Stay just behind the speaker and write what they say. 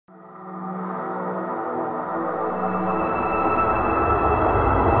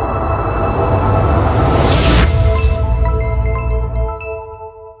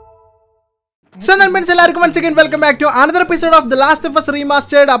once again welcome back to another episode of The Last of Us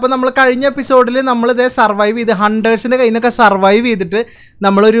Remastered. അപ്പോൾ നമ്മൾ കഴിഞ്ഞ എപ്പിസോഡിൽ നമ്മൾ ഇതേ സർവൈവ് ചെയ്ത് ഹണ്ടേഴ്സിന്റെ കയ്യിൽ നിന്നൊക്കെ സർവൈവ് ചെയ്തിട്ട്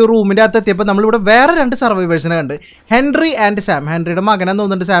നമ്മളൊരു റൂമിൻ്റെ അകത്ത് എത്തിയപ്പോൾ നമ്മളിവിടെ വേറെ രണ്ട് സർവൈവേഴ്സിനെ കണ്ട്, ഹെൻറി ആൻഡ് സാം. ഹെൻറിയുടെ മകനെന്ന്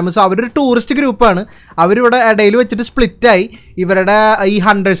തോന്നുന്നുണ്ട് സാം. സോ അവരൊരു ടൂറിസ്റ്റ് ഗ്രൂപ്പാണ്. അവരിവിടെ ഇടയിൽ വെച്ചിട്ട് സ്പ്ലിറ്റായി ഇവരുടെ ഈ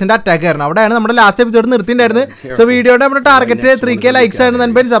ഹണ്ടേഴ്സിൻ്റെ അറ്റാക്ക് ആയിരുന്നു. അവിടെയാണ് നമ്മുടെ ലാസ്റ്റ് എപ്പിസോഡ് നിർത്തിയിട്ടുണ്ടായിരുന്നത്. സോ വീഡിയോയുടെ നമ്മുടെ ടാർഗറ്റ് 3K ലൈക്സ് ആണ്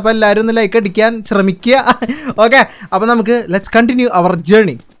നൻപൻസ്. അപ്പോൾ എല്ലാവരും ഒന്ന് ലൈക്ക് അടിക്കാൻ ശ്രമിക്കുക. ഓക്കെ, അപ്പോൾ നമുക്ക് ലെറ്റ്സ് കണ്ടിന്യൂ അവർ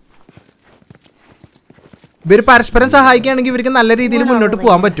ജേർണി. ഇവർ പരസ്പരം സഹായിക്കുകയാണെങ്കിൽ ഇവർക്ക് നല്ല രീതിയിൽ മുന്നോട്ട്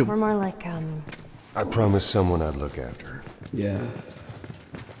പോകാൻ പറ്റും. I promised someone I'd look after her. Yeah.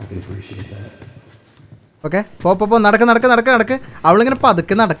 I can appreciate that. Okay, പോ നടക്ക്. അവളിങ്ങനെ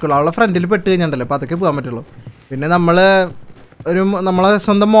പതുക്കെ നടക്കുള്ളൂ. അവളെ ഫ്രണ്ടിൽ പെട്ട് കഴിഞ്ഞിട്ടുണ്ടല്ലോ പതുക്കെ പോകാൻ പറ്റുള്ളൂ. പിന്നെ നമ്മളെ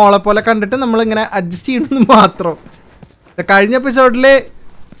സ്വന്തം മോളെ പോലെ കണ്ടിട്ട് നമ്മളിങ്ങനെ അഡ്ജസ്റ്റ് ചെയ്യണമെന്ന് മാത്രം. കഴിഞ്ഞ എപ്പിസോഡിൽ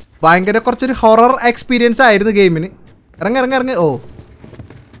ഭയങ്കര കുറച്ചൊരു ഹൊറർ എക്സ്പീരിയൻസ് ആയിരുന്നു ഗെയിമിന്. ഇറങ്ങി.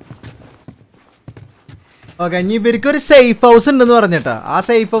 ഓക്കെ, ഇനി ഇവർക്കൊരു സേഫ് ഹൗസ് ഉണ്ടെന്ന് പറഞ്ഞിട്ടാ. ആ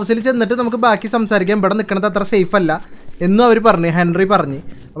സേഫ് ഹൗസിൽ ചെന്നിട്ട് നമുക്ക് ബാക്കി സംസാരിക്കാം. ഇവിടെ നിൽക്കണത് അത്ര സേഫ് അല്ല എന്നും അവർ പറഞ്ഞു, ഹെൻറി പറഞ്ഞ്.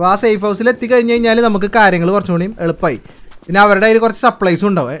 അപ്പോൾ ആ സേഫ് ഹൗസിൽ എത്തിക്കഴിഞ്ഞ് കഴിഞ്ഞാൽ നമുക്ക് കാര്യങ്ങൾ കുറച്ചും കൂടിയും എളുപ്പമായി. പിന്നെ അവരുടെ കയ്യിൽ കുറച്ച് സപ്ലൈസും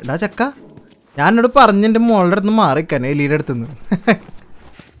ഉണ്ടാവും. എടാ ചക്ക, ഞാൻ എന്നോട് പറഞ്ഞ് എൻ്റെ മോളുടെ അടുത്ത് മാറിക്കാൻ എലിയുടെ അടുത്തുനിന്ന്.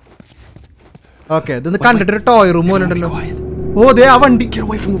 ഓക്കെ, ഇതൊന്ന് കണ്ടിട്ടൊരു ടോയ് റൂം പോലെ ഉണ്ടല്ലോ. ഓ ദേ ആ വണ്ടി.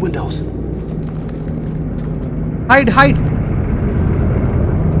 ഹൈഡ്.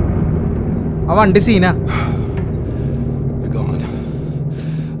 ആ വണ്ടി സീനാ.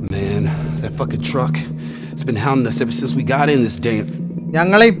 That fucking truck. It's been hounding us ever since we got in this damn.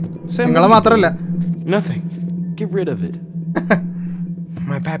 ഞങ്ങളെ മാത്രല്ല. Nothing. Get rid of it.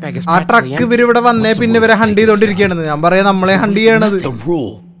 My backpack is. ആ ട്രക്ക് ഇവരിവിടെ വന്നേ പിന്നെ ഇവരെ ഹണ്ട് ചെയ്തോണ്ടിരിക്കുകയാണെന്ന്. ഞാൻ പറയാം, നമ്മളെ ഹണ്ട് ചെയ്യണത്. The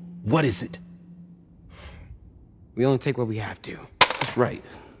rule. What is it? We only take what we have to. That's right.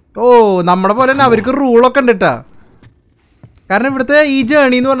 ഓ, നമ്മുടെ പോലെ തന്നെ അവർക്ക് റൂളൊക്കെ ഉണ്ട് കേട്ടാ. കാരണം ഇവിടുത്തെ ഈ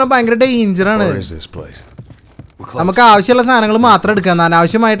ജേണി എന്ന് പറഞ്ഞാൽ ഭയങ്കര ഡേഞ്ചറാണ്. നമുക്ക് ആവശ്യമുള്ള സാധനങ്ങൾ മാത്രം എടുക്കാം.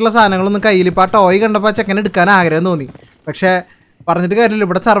 അനാവശ്യമായിട്ടുള്ള സാധനങ്ങളൊന്നും കയ്യിൽ. ഇപ്പോൾ ആ ടോയ് കണ്ടപ്പോൾ ചെക്കൻ എടുക്കാൻ ആഗ്രഹം തോന്നി. പക്ഷേ പറഞ്ഞിട്ട് കാര്യമില്ല,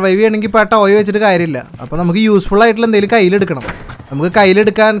 ഇവിടെ സർവൈവ് ചെയ്യണമെങ്കിൽ ഇപ്പോൾ ആ ടോയ് വെച്ചിട്ട് കാര്യമില്ല. അപ്പോൾ നമുക്ക് യൂസ്ഫുൾ ആയിട്ടുള്ള എന്തെങ്കിലും കയ്യിലെടുക്കണം. നമുക്ക്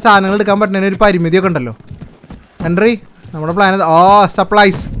കയ്യിലെടുക്കാൻ സാധനങ്ങൾ എടുക്കാൻ പറ്റുന്നതിന് ഒരു പരിമിതിയൊക്കെ ഉണ്ടല്ലോ. ഹെൻറി, നമ്മുടെ plan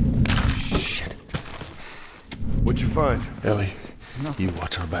supplies. What'd you find? Ellie, you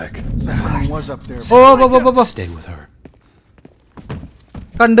watch her back. Someone was up there. Stay with her.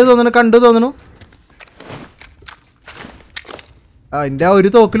 കണ്ടു തോന്നുന്നു. അതിൻ്റെ ഒരു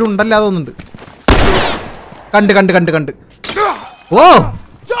തോക്കിലുണ്ടല്ലോ തോന്നുന്നുണ്ട്. കണ്ട്. ഓ,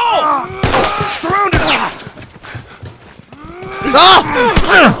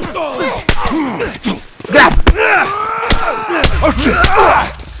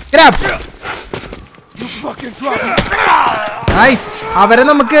 നൈസ്. അവരെ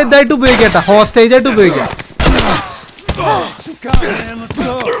നമുക്ക് ഇതായിട്ട് ഉപയോഗിക്കാം, ഹോസ്റ്റേജ് ആയിട്ട് ഉപയോഗിക്കാം.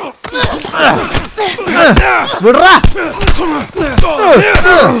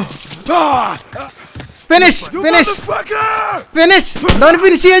 ഫിനിഷ്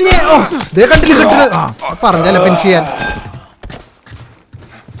ചെയ്യാൻ പറഞ്ഞല്ലോ ഫിനിഷ് ചെയ്യാൻ.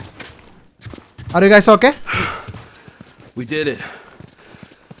 Are you guys okay? We did it.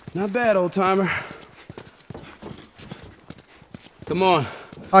 Not bad, old timer. Come on.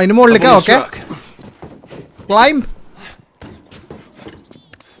 ഇതിന് മുകളിലേക്കാ. Okay, climb.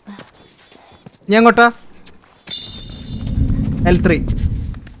 ഞാൻ എങ്ങോട്ടാ? L3.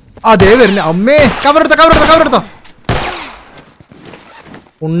 അതേ വരുന്ന. അമ്മേ, കവറെടുത്തോ.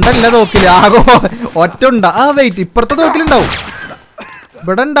 ഉണ്ടല്ല തോക്കില്, ആകോ ഒറ്റ ഉണ്ടാ. വെയിറ്റ്, ഇപ്പുറത്തെ തോക്കിലുണ്ടാവും,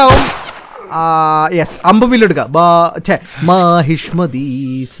 ഇവിടെ ഉണ്ടാവും. യെസ്, അമ്പ് വില്ലെടുക്കാം. മാഹിഷ്മതി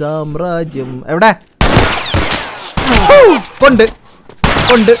സാമ്രാജ്യം എവിടെ?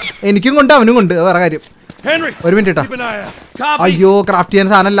 കൊണ്ട് എനിക്കും കൊണ്ട് അവനും കൊണ്ട്. വേറെ കാര്യം, ഒരു മിനിറ്റ് കേട്ടോ. അയ്യോ, ക്രാഫ്റ്റ് ചെയ്യാൻ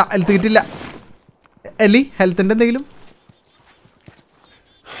സാധനമല്ല, ഹെൽത്ത് കിട്ടില്ല. എലി, ഹെൽത്തിൻ്റെ എന്തെങ്കിലും?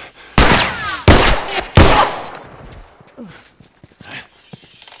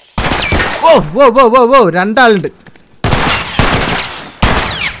 ഓ രണ്ടാളുണ്ട്.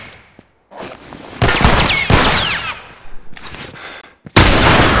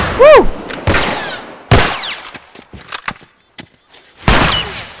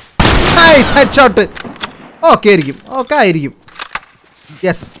 Nice headshot. ഓക്കെ ആയിരിക്കും.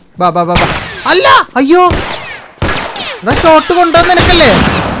 യെസ്, ബാ. അല്ല, അയ്യോ, ഷോട്ട് കൊണ്ടുവന്ന് നിനക്കല്ലേ.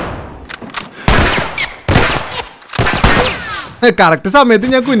 കറക്റ്റ് സമയത്ത്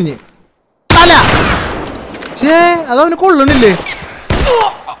ഞാൻ കുനിഞ്ഞ് തല. അതവന് കൊള്ളണില്ലേ.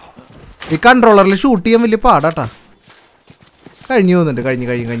 ഈ കൺട്രോളറിൽ ഷൂട്ട് ചെയ്യാൻ വലിയ പാടാട്ടാ. കഴിഞ്ഞു പോകുന്നുണ്ട്.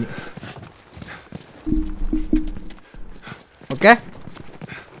 കഴിഞ്ഞു. Okay,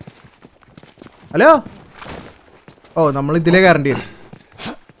 hello. ഓ, നമ്മൾ ഇതിലേ കയറേണ്ടി വരും.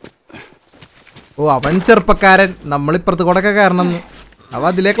 ഓ അവൻ ചെറുപ്പക്കാരൻ, നമ്മളിപ്പുറത്ത് കൂടെ ഒക്കെ കയറണം. അവ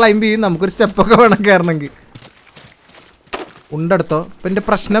അതിലേ ക്ലൈംബ് ചെയ്യും, നമുക്കൊരു സ്റ്റെപ്പൊക്കെ വേണം കയറണമെങ്കിൽ. ഉണ്ടെടുത്തോ. ഇപ്പം എൻ്റെ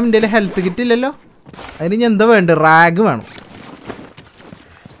പ്രശ്നം എൻ്റെ ഹെൽത്ത് കിറ്റ് ഇല്ലല്ലോ. അതിന് ഞാൻ എന്താ വേണ്ട? റാഗ് വേണം.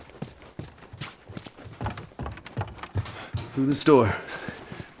 Through this door.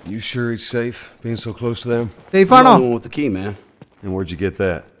 You sure it's safe being so close to them? Safe ആണോ? One with the key, man. And where'd you get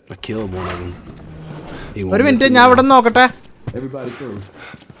that? I killed one of them. ഒരു minute, ഞാൻ ഇവിടെ നോക്കട്ടെ. Everybody through.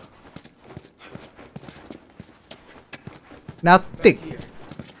 നത്തിങ്.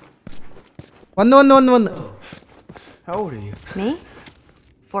 വന്ന്. How old are you? Me?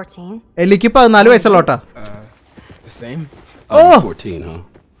 14. എലിക്ക് 14 വയസ്സുള്ളോട്ടാ. The same? Oh! 14, huh?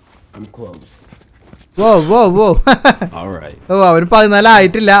 I'm close. വോ. All right. ഓ അവന് 14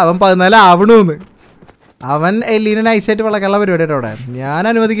 ആയിട്ടില്ല, അവൻ 14 ആവണൂന്ന്. അവൻ എലീനെ നൈസായിട്ട് വളക്കാനുള്ള പരിപാടിയാണ് അവിടെ. ഞാൻ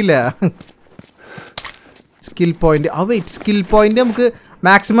അനുവദിക്കില്ല. Skill point. Wait, skill point നമുക്ക്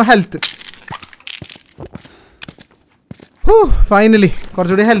മാക്സിമം ഹെൽത്ത്. ഫൈനലി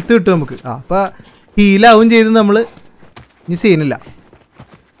കുറച്ചുകൂടി ഹെൽത്ത് കിട്ടും നമുക്ക്. അപ്പോൾ ഹീലാവും ചെയ്ത് നമ്മൾ ഇനി സീനില്ല.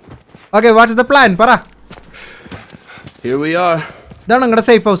 Okay, what's the plan? പറ. Here we are. ഇതാണ് നിങ്ങളുടെ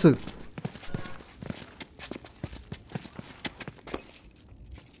safe house.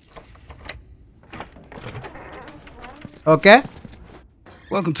 Okay,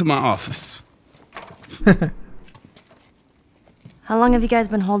 Welcome to my office. How long have you guys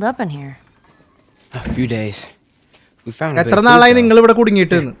been holed up in here? A few days. We found a എത്ര നാളായി നിങ്ങൾ ഇവിടെ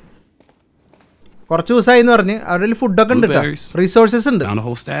കുടുങ്ങിയിട്ട്? കുറച്ച് ദിവസമായി എന്ന് പറഞ്ഞ്. അവരുടെ ഫുഡൊക്കെ ഉണ്ട്, റിസോഴ്സസ് ഉണ്ട്. Found a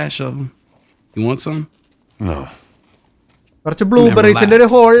whole stash of them. You want some? No. കുറച്ച് ബ്ലൂബെറീസിന്റെ ഒരു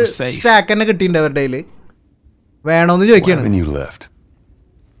ഹോൾ സ്റ്റാക്ക് തന്നെ കിട്ടിയിട്ടുണ്ട് അവരുടെ കയ്യിൽ. വേണോന്ന് ചോദിക്കാണ്. When you left.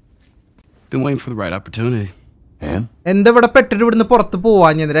 Been waiting for the right opportunity. And? എന്താ ഇവിടെ പെട്ടിട്ട് ഇവിടുന്ന് പുറത്ത്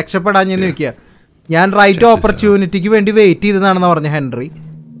പോവാൻ രക്ഷപ്പെടാഞ്ഞെന്ന് ചോദിക്കുക. ഞാൻ റൈറ്റ് ഓപ്പർച്യൂണിറ്റിക്ക് വേണ്ടി വെയിറ്റ് ചെയ്തതാണെന്ന് പറഞ്ഞ ഹെൻറി.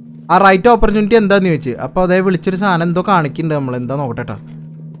 ആ റൈറ്റ് ഓപ്പർച്യൂണിറ്റി എന്താന്ന് ചോദിച്ചു. അപ്പോൾ അതേ വിളിച്ചൊരു സാധനം എന്തോ കാണിക്കുന്നുണ്ട്. നമ്മൾ എന്താ നോക്കട്ടെ.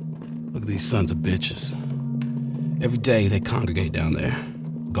 Look at these sons of bitches. Every day they congregate down there,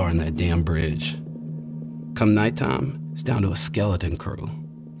 guarding that damn bridge. Come nighttime, it's down to a skeleton crew.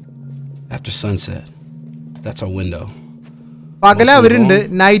 After sunset, that's our window. പകല അവരുണ്ട്,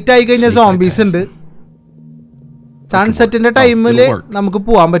 night ആയി കഴിഞ്ഞാൽ സോംബീസ് ഉണ്ട്. സൺസെറ്റിന്റെ ടൈമിൽ നമുക്ക്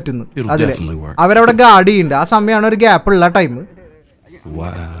പോവാൻ പറ്റുന്നു. അതില് അവരവിടെ guard ചെയ്യുന്നുണ്ട്. ആ സമയമാണ് ഒരു ഗ്യാപ്പ് ഉള്ള ടൈം.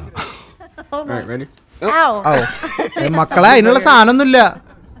 മക്കളെ അതിനുള്ള സാധനമൊന്നുമില്ല.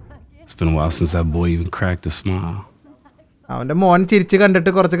 It's been a while since that boy even cracked a smile. അവന്റെ മോൻ ചിരിച്ച്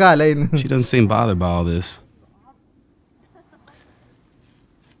കണ്ടിട്ട് കുറച്ച് കാലായിരുന്നു. She doesn't seem bothered by all this.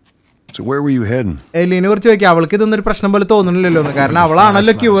 So where were you heading? എലീനെ കുറിച്ച് ചോദിക്കാം. അവൾക്ക് ഇതൊന്നും ഒരു പ്രശ്നം പോലെ തോന്നുന്നില്ലല്ലോ, കാരണം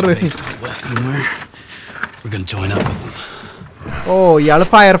അവളാണല്ലോ cure. We're gonna join up with them. ഓ, ഇയാള്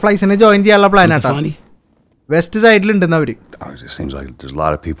ഫയർഫ്ലൈസിനെ ജോയിൻ ചെയ്യാനുള്ള പ്ലാൻ ആട്ടാ. വെസ്റ്റ് സൈഡിലുണ്ടെന്ന് അവര്. It just seems like there's a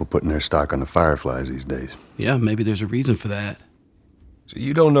lot of people putting their stock on the Fireflies these days. Yeah, maybe there's a reason for that. So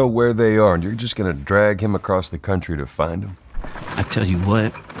you don't know where they are, and you're just gonna drag him across the country to find him? I tell you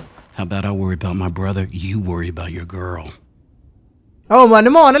what, how about I worry about my brother, you worry about your girl. Oh,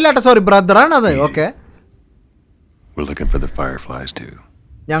 മോനല്ലേട്ടാ, sorry, ബ്രദറാണത്. Okay, We're looking for the Fireflies too.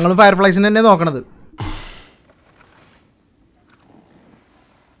 ഞങ്ങളും ഫയർഫ്ലൈസിനെ തന്നെ നോക്കണത്.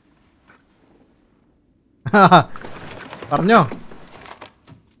 പറഞ്ഞോ.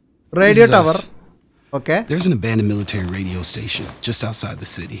 Radio tower. Okay. There's an abandoned military radio station just outside the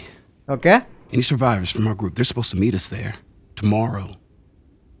city. Okay. Any survivors from our group, they're supposed to meet us there tomorrow.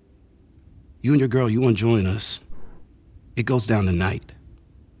 You and your girl, you want to join us? It goes down tonight.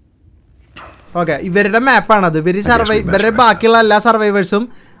 Okay, ഇവരുടെ മാപ്പാണത്. ഇവരുടെ ബാക്കിയുള്ള എല്ലാ സർവൈവേഴ്സും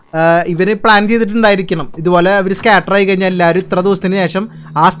ഇവര് plan ചെയ്തിട്ടുണ്ടായിരിക്കണം. ഇതുപോലെ അവർ scatter ആയി കഴിഞ്ഞാൽ എല്ലാവരും ഇത്ര ദിവസത്തിന് ശേഷം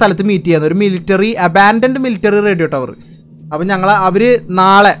ആ സ്ഥലത്ത് മീറ്റ് ചെയ്യാൻ ഒരു അബാൻഡൻഡ് മിലിറ്ററി റേഡിയോ ടവർ. അപ്പം അവർ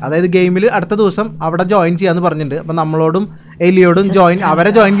നാളെ, അതായത് ഗെയിമിൽ അടുത്ത ദിവസം അവിടെ ജോയിൻ ചെയ്യാന്ന് പറഞ്ഞിട്ടുണ്ട്. അപ്പം നമ്മളോടും എലിയോടും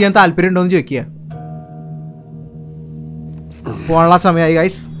അവരെ ജോയിൻ ചെയ്യാൻ താല്പര്യം ഉണ്ടോ എന്ന് ചോദിക്കുക. പോകാനുള്ള സമയമായി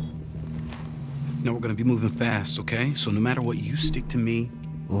guys. No, we're gonna be moving fast, okay? So no matter what, you stick to me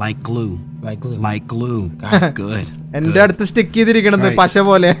like glue. Like glue. Good. എന്റെ അടുത്ത് സ്റ്റിക്ക് ചെയ്തിരിക്കണത് പശ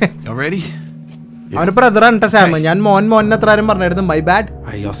പോലെ. Y'all ready? അവന് ബ്രദറാണ് സാം. ഞാൻ മോൻ എത്ര ആരും പറഞ്ഞായിരുന്നു. My bad.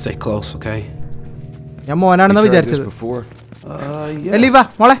 Y'all stay close, okay? ഞാൻ മോനാണെന്ന് വിചാരിച്ചത്. എലിവാ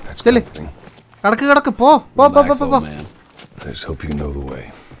മോളെ, ചെല്ല്, കിടക്ക് പോ. I just hope you know the way.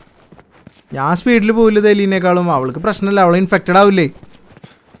 ഞാൻ സ്പീഡിൽ പോയില്ലത് എലീനേക്കാളും. അവൾക്ക് പ്രശ്നമില്ല, അവൾ ഇൻഫെക്റ്റഡ് ആവില്ലേ.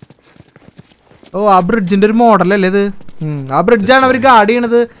 ഓ, ആ ബ്രിഡ്ജിന്റെ ഒരു മോഡലല്ലേ ഇത്? ആ ബ്രിഡ്ജാണ് അവർ ഗാർഡ്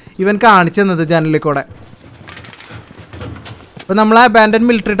ചെയ്യണത്. ഇവൻ കാണിച്ചു തന്നത് ജനലിൽ കൂടെ. അപ്പം നമ്മൾ ആ അബാൻഡൻ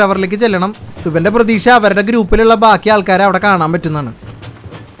മിലിറ്ററി ടവറിലേക്ക് ചെല്ലണം. ഇവൻ്റെ പ്രതീക്ഷ അവരുടെ ഗ്രൂപ്പിലുള്ള ബാക്കി ആൾക്കാരെ അവിടെ കാണാൻ പറ്റുന്നതാണ്.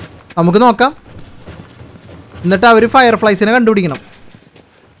 നമുക്ക് നോക്കാം. എന്നിട്ട് അവർ ഫയർഫ്ലൈസിനെ കണ്ടുപിടിക്കണം.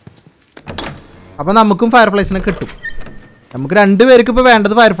 അപ്പോൾ നമുക്കും ഫയർഫ്ലൈസിനെ കിട്ടും. നമുക്ക് 2 പേർക്ക് ഇപ്പോൾ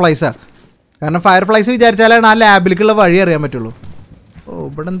വേണ്ടത് ഫയർഫ്ലൈസാണ്. കാരണം ഫയർഫ്ലൈസ് വിചാരിച്ചാലാണ് ആ ലാബിലേക്കുള്ള വഴി അറിയാൻ പറ്റുള്ളൂ. ഓ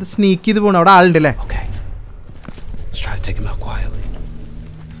ഇവിടെ എന്ത് സ്നീക്ക് ചെയ്ത് പോകണം. അവിടെ ആളുണ്ടല്ലേ? Let's try to take him out quietly.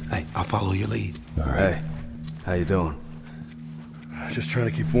 Hey, I'll follow your lead. Hey, how you doing? Just trying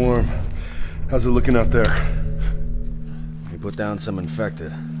to keep warm. How's it looking out there? We put down some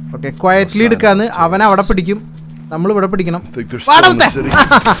infected. Okay quietly എടുക്കാന്ന്. അവൻ അവിടെ പിടിക്കും, നമ്മൾ ഇവിടെ പിടിക്കണം. Think they're still in the city?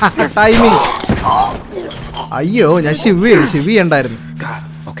 Timing. അയ്യോ ഞാൻ ശിവി ഉണ്ടായിരുന്നു. God.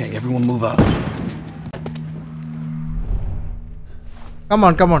 Okay, everyone move up.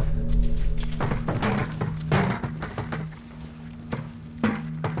 Come on.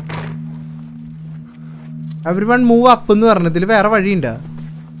 Everyone move up എന്ന് പറഞ്ഞതിൽ വേറെ വഴിയുണ്ടോ?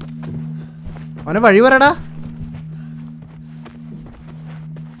 അവനെ വഴി പറയടാ.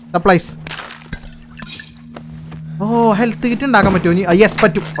 സപ്ലൈസ്. ഓ ഹെൽത്ത് കിറ്റ് ഉണ്ടാക്കാൻ പറ്റുമോ? യെസ്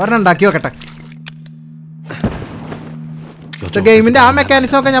പറ്റും. ഒരെണ്ണം ഉണ്ടാക്കി നോക്കട്ടെ. ഗെയിമിന്റെ ആ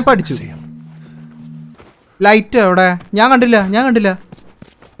മെക്കാനിസം ഒക്കെ ഞാൻ പഠിച്ചു. ലൈറ്റ് എവിടെ? ഞാൻ കണ്ടില്ല.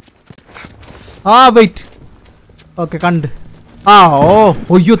 ആ വെയിറ്റ്. ഓക്കെ കണ്ട്.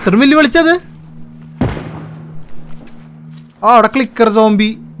 ഒയ്യോ ഇത്ര വലിയ വിളിച്ചത്. അവിടെ ക്ലിക്കർ സോംബി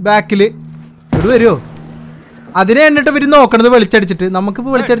ബാക്കിൽ ഇവിടെ വരുമോ? അതിനെ എന്നിട്ട് ഇവർ നോക്കണത് വെളിച്ചടിച്ചിട്ട്.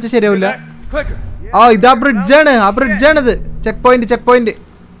 നമുക്കിപ്പോൾ വെളിച്ചടിച്ച് ശരിയാവില്ല. ഇതാ ബ്രിഡ്ജാണിത്. Check point.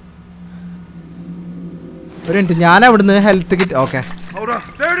 ഒരു മിനിറ്റ്, ഞാൻ അവിടുന്ന് ഹെൽത്ത് കിറ്റ്. ഓക്കെ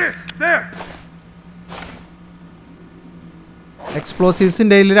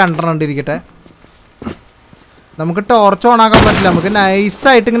എക്സ്പ്ലോസീവ്സിൻ്റെ കയ്യിൽ 2 എണ്ണം ഇരിക്കട്ടെ. നമുക്ക് ടോർച്ച് ഓൺ ആക്കാൻ പറ്റില്ല. നമുക്ക്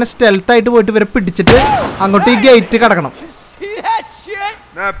നൈസായിട്ട് ഇങ്ങനെ സ്റ്റെൽത്തായിട്ട് പോയിട്ട് ഇവരെ പിടിച്ചിട്ട് അങ്ങോട്ട് ഈ ഗേറ്റ് കടക്കണം.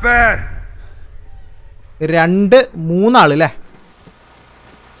 2-3 ആള് അല്ലേ?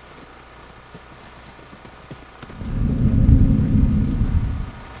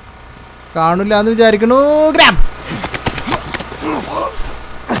 കാണില്ല എന്ന് വിചാരിക്കണു. ഗ്രാബ്.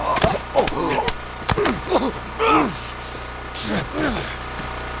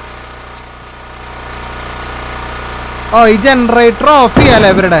 ഈ ജനറേറ്റർ ഓഫ് ചെയ്യാല്ലേ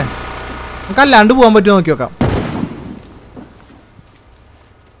ഇവരുടെ? നമുക്ക് അല്ലാണ്ട് പോകാൻ പറ്റുമോ നോക്കി നോക്കാം.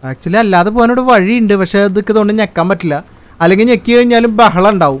 ആക്ച്വലി അല്ലാതെ പോകാനോട് വഴിയുണ്ട്, പക്ഷെ അതൊക്കെ തൊണ്ട് ഞെക്കാൻ പറ്റില്ല. അല്ലെങ്കിൽ ഞെക്കി കഴിഞ്ഞാലും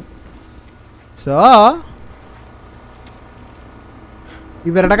ബഹളം ഉണ്ടാവും. സോ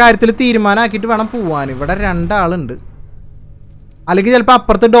ഇവരുടെ കാര്യത്തിൽ തീരുമാനമാക്കിയിട്ട് വേണം പോവാൻ. ഇവിടെ 2 ആളുണ്ട്. അല്ലെങ്കിൽ ചിലപ്പോൾ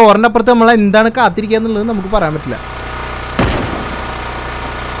അപ്പുറത്ത് ഡോറിൻ്റെ അപ്പുറത്ത് നമ്മൾ എന്താണ് കാത്തിരിക്കുക എന്നുള്ളത് നമുക്ക് പറയാൻ പറ്റില്ല.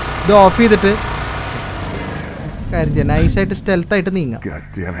 ഇത് ഓഫ് ചെയ്തിട്ട് കാര്യം ചെയ്യാം. നൈസായിട്ട് സ്റ്റെൽത്തായിട്ട് നീങ്ങാം.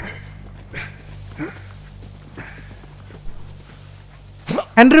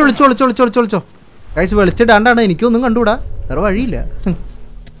 ഹെൻറി വിളിച്ചോ. കൈസ് വെളിച്ചിടാണ്ടാണ്. എനിക്കൊന്നും കണ്ടുകൂടാ. വേറെ വഴിയില്ല.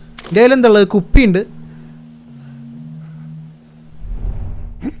 എൻ്റെ കയ്യിൽ എന്താ കുപ്പിയുണ്ട്.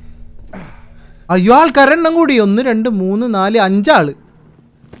 അയ്യോ ആൾക്കാരെണ്ണം കൂടി. 1 2 3 4 5 ആള്.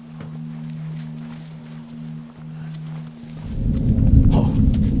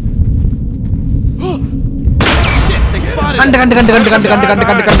 കണ്ട്.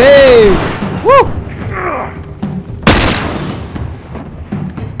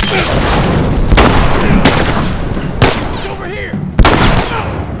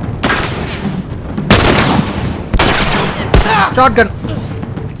 ഷോട്ട്ഗൺ.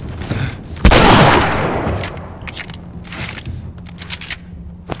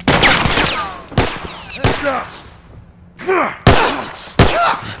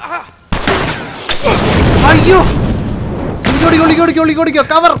 അയ്യോ ഓടിക്കോ.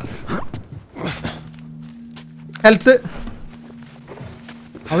 കവർ. ഹെൽത്ത്.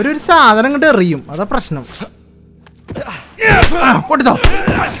 അവരൊരു സാധനം കൊണ്ട് എറിയും, അതാ പ്രശ്നം. കൊടുത്തോ.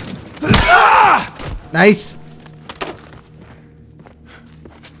 നൈസ്.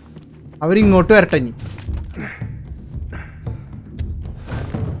 അവരിങ്ങോട്ട് വരട്ടെ. ഇനി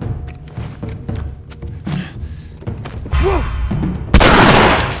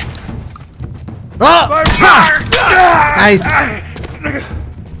നൈസ്.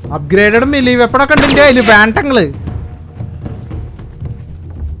 അപ്ഗ്രേഡഡ് മിലി വെപ്പണൊക്കെ ഉണ്ട് എൻ്റെ കയ്യിൽ. വേണ്ടങ്ങള്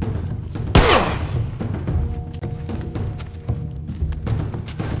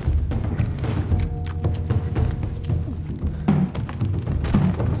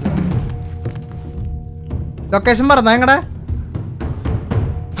ലൊക്കേഷൻ പറഞ്ഞ ഞങ്ങടെ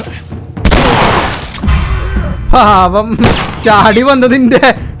പാവം ചാടി വന്നതിന്റെ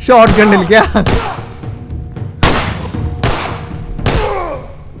ഷോട്ട് ഗണ്ണിലേക്കാ.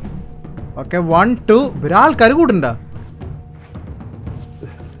 ഓക്കെ 1 2. ഒരാൾക്കാർ കൂടണ്ട.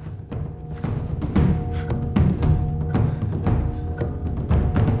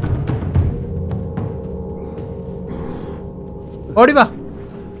 ഓടിവാ.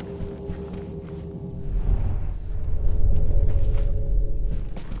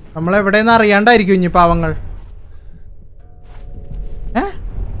 നമ്മളെവിടെയെന്ന് അറിയാണ്ടായിരിക്കും ഇനി പാവങ്ങൾ.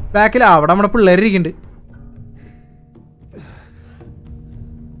 ബാക്കിൽ അവിടെ നമ്മുടെ പിള്ളേരിക്കുന്നുണ്ട്.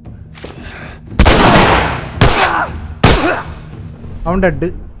 അവൻ ഡെഡ്.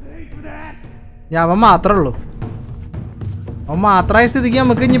 ഞാൻ അവൻ മാത്രമേ ഉള്ളൂ. അവൻ മാത്രമായ സ്ഥിതിക്ക്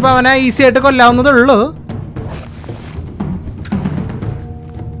നമുക്ക് ഇനിയിപ്പോൾ അവനെ ഈസി ആയിട്ട് കൊല്ലാവുന്നതേ ഉള്ളൂ.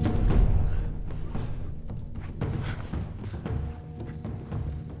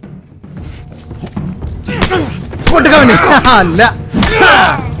 അല്ല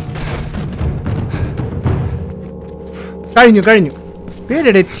കഴിഞ്ഞു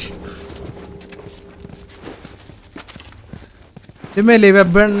മേലെ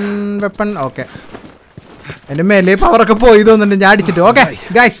വെപ്പൺ. ഓക്കെ, എന്റെ മേലെ പവറൊക്കെ പോയി തോന്നുന്നുണ്ട്. ഞാൻ അടിച്ചിട്ട്. ഓക്കെ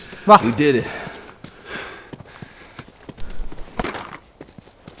ഗൈസ് വാ.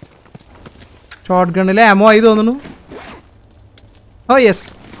 ഷോർട്ട് ഗണ്ണിൽ ആമോ ആയി തോന്നുന്നു. ഓ യെസ്,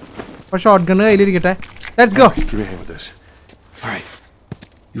 അപ്പൊ short gun കയ്യിലിരിക്കട്ടെ. Let's go.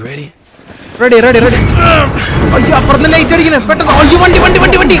 Ready. അയ്യോ, അപ്പുറത്ത് ലൈറ്റ് അടിക്കണേ പെട്ടെന്ന്. അയ്യോ,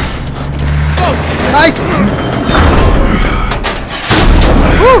 വണ്ടി. നൈസ്.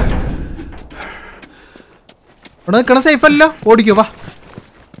 ഇവിടെ നിൽക്കണ സേഫ് അല്ലോ. ഓടിക്കോ വാ.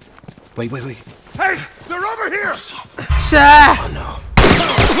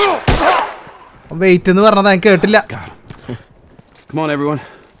 വെയിറ്റ് എന്ന് പറഞ്ഞതാ ഞാൻ കേട്ടില്ല.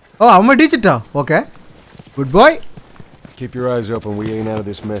 ഓ, അവൻ വെടിച്ചിട്ടോ. Okay, good boy. Keep your eyes open. We ain't out of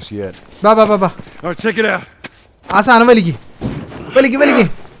this mess yet. Ba. All right, check it out. ആ സാധനം വലിക്ക്.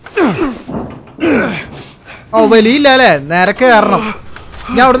 ഓ, വലിയില്ല അല്ലേ? നേരെ കയറണം.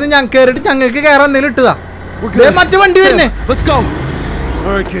 ഞാൻ അവിടുന്ന് കയറിയിട്ട് ഞങ്ങൾക്ക് കയറാൻ എന്തെങ്കിലും ഇട്ടതാ. മറ്റു വണ്ടി വരുന്നേ.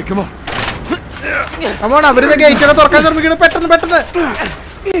 All right, kid, come on. അവര് ഗേറ്റൊക്കെ തുറക്കാൻ ശ്രമിക്കണം. പെട്ടെന്ന്.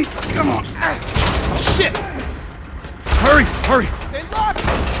 Come on. Shit. Hurry.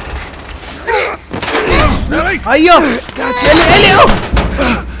 അയ്യോ,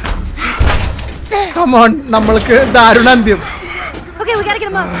 കമോൺ, നമ്മൾക്ക് ദാരുണ അന്ത്യം.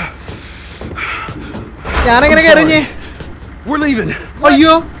 ഞാനെങ്ങനെ കയറിഞ്ഞേ?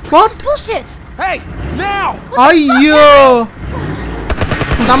 അയ്യോ, അയ്യോ,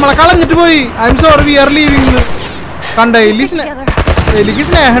 നമ്മളെ കളഞ്ഞിട്ട് പോയി. I am sorry, V R leaving. കണ്ട എലിക്ക്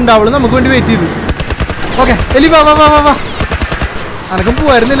സ്നേഹം ഉണ്ടാവുള്ളൂ. നമുക്ക് വേണ്ടി വെയിറ്റ് ചെയ്തു. ഓക്കെ എലി വാ. അനക്കും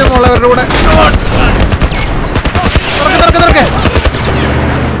പോവായിരുന്നില്ല മോളവരുടെ കൂടെ. തുറക്കെ.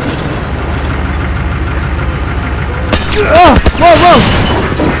 ഓ.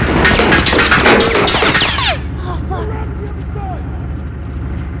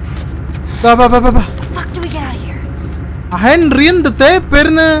 ഹെൻറി എന്തത്തെ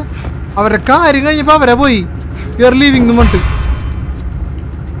പേരുന്ന്? അവരെ കാര്യം കഴിഞ്ഞപ്പോ അവരെ പോയി ലീവിംഗ് പറഞ്ഞിട്ട്.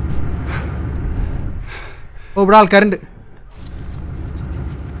 ഓ, ഇവിടെ ആൾക്കാരുണ്ട്.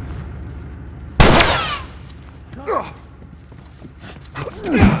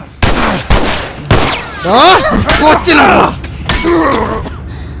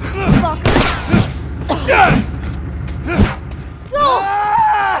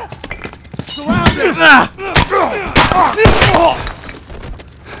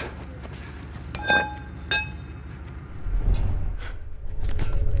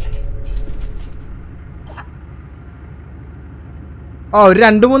 ഓ, ഒരു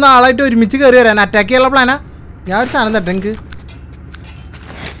 2-3 ആളായിട്ട് ഒരുമിച്ച് കയറി വരാൻ. അറ്റാക്ക് ചെയ്യാനുള്ള പ്ലാനാ. ഞാൻ ഒരു സാധനം തട്ടെ എനിക്ക്.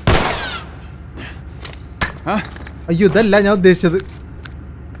 അയ്യോ, ഇതല്ല ഞാൻ ഉദ്ദേശിച്ചത്.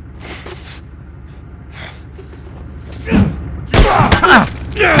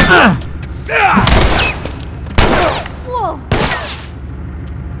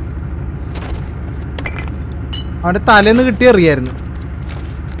 അവന്റെ തലേന്ന് കിട്ടി എറിയായിരുന്നു.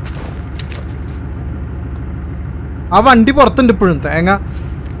 ആ വണ്ടി പുറത്തുണ്ട് ഇപ്പോഴും തേങ്ങ.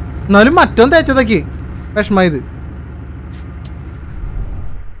 എന്നാലും മറ്റൊന്ന് തേച്ചതൊക്കെ വിഷമായത്.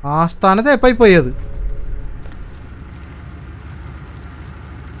 ആസ്ഥാന തേപ്പായി പോയത്.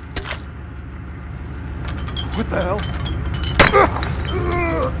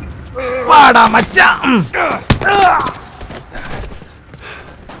 വാടാ മച്ചാ.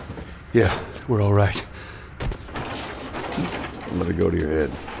 Yeah, we're all right. Let it go to your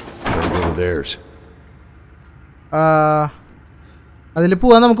head. Let it go to theirs. അതിൽ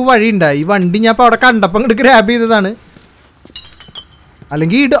പോവാൻ നമുക്ക് വഴിയുണ്ടായി. ഈ വണ്ടി ഞാൻ ഇപ്പോൾ അവിടെ കണ്ടപ്പോൾ ഇങ്ങോട്ട് ഗ്രാബ് ചെയ്തതാണ്.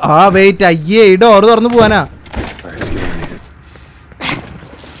 അല്ലെങ്കിൽ വെയിറ്റ്, അയ്യേ, ഈ ഡോറ് തുറന്ന് പോവാനാ.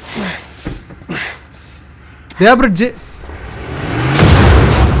 ബ്രിഡ്ജ്.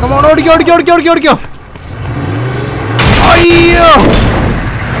 ഓടിക്കോ. അയ്യോ,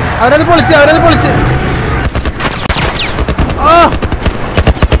 അവരത് പൊളിച്ച്.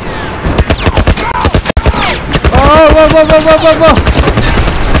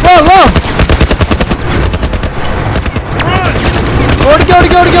 Go, go! ഓടിക്കോ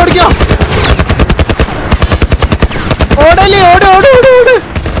ഓടിക്കോ ഓടിക്കോ ഓടിക്കോ ഓടല്ലേ ഓട് ഓട് ഓട് ഓട്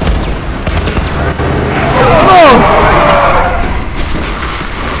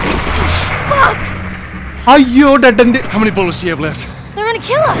അയ്യോ dead. How many bullets do you have left? They're gonna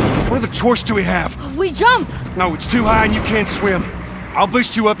kill us. What other choice do we have? We jump. No, it's too high and you can't swim. I'll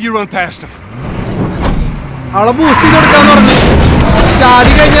boost you up, you run past him. അവളെ boost ചെയ്ത് കൊടുക്കാന്ന് പറഞ്ഞു.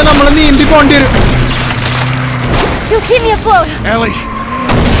 ചാടി കഴിഞ്ഞാൽ നമ്മൾ നീന്തി പോണ്ടി വരും. You keep me afloat. Ellie!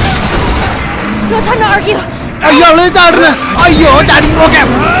 No time to argue. അയ്യോ അവള് ചാടുന്നു. അയ്യോ ചാടി. Okay.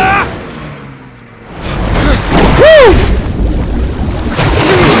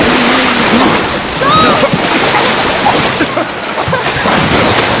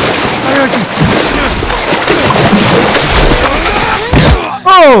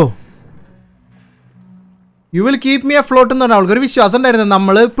 You will keep me afloat എന്ന് പറഞ്ഞാൽ അവൾക്കൊരു വിശ്വാസം ഉണ്ടായിരുന്നു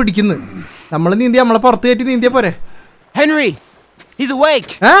നമ്മള് പിടിക്കുന്നു. നമ്മള് നീന്തി നമ്മളെ പുറത്ത് കയറ്റി നീന്തിയ പോരെ. Henry! He's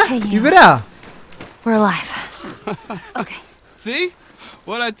awake! ഇവരാ? We're alive. Okay. See?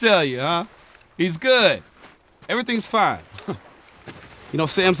 What'd I tell you, huh? He's good. Everything's fine. You know,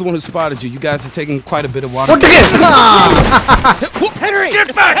 Sam's the one who spotted you. You guys are taking quite a bit of water. Henry! Get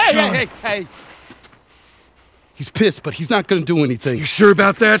back, son! Hey! He's pissed, but he's not gonna do anything. You sure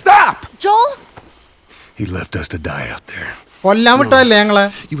about that? Stop! Joel? He left us to die out there. കൊല്ലാൻ വിട്ടല്ലേ ഞങ്ങളെ?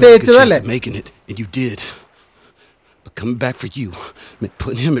 You had a good തേച്ചതല്ലേ? chance of making it, and you did. But coming back for you meant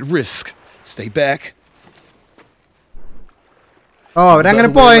putting him at risk. Stay back. ഓ അവരങ്ങനെ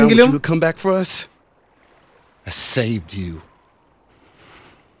പോയെങ്കിലും You would come back for us. I saved you.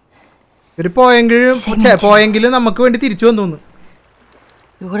 ഇവര് പോയെങ്കിലും നമുക്ക് വേണ്ടി തിരിച്ചു വന്നു.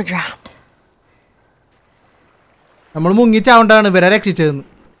 We would have drowned. നമ്മൾ മുങ്ങിച്ചാവണ്ടാണ് ഇവരെ രക്ഷിച്ചതെന്ന്.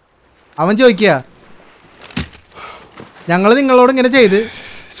 അവൻ ചോദിക്കുക ഞങ്ങൾ നിങ്ങളോട് ഇങ്ങനെ ചെയ്ത്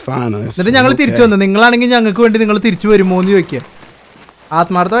എന്നിട്ട് ഞങ്ങൾ തിരിച്ചു വന്നു, നിങ്ങളാണെങ്കിൽ ഞങ്ങൾക്ക് വേണ്ടി നിങ്ങൾ തിരിച്ചു വരുമോ എന്ന് ചോദിക്കുക.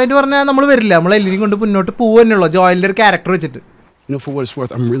 ആത്മാർത്ഥമായിട്ട് പറഞ്ഞാൽ നമ്മൾ വരില്ല, നമ്മൾ എല്ലാവരും കൊണ്ട് മുന്നോട്ട് പോവുക തന്നെയുള്ളൂ ജോയിലിന്റെ ഒരു ക്യാരക്ടർ വെച്ചിട്ട്. You know, for what it's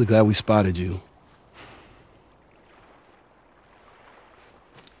worth, I'm really glad we spotted you.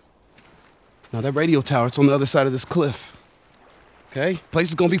 Now that radio tower, it's on the other side of this cliff. Okay? Place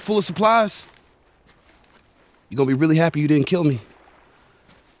is gonna be full of supplies. You're gonna be really happy you didn't kill me.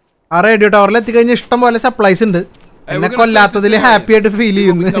 ആ radio ടവറിൽ എത്തിക്കഴിഞ്ഞാൽ ഇഷ്ടം പോലെ supplies ഉണ്ട്. എന്നെ കൊല്ലാത്തതിൽ happy ആയിട്ട് feel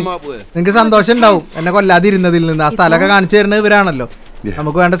ചെയ്യുന്നു. നിങ്ങൾക്ക് സന്തോഷം ഉണ്ടാവും എന്നെ കൊല്ലാതിരുന്നതിൽ നിന്ന്. ആ സ്ഥലമൊക്കെ കാണിച്ചു തരുന്നത് ഇവരാണല്ലോ.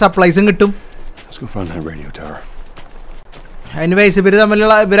 നമുക്ക് വേണ്ട സപ്ലൈസും കിട്ടും. അതിന് വയസ്സ്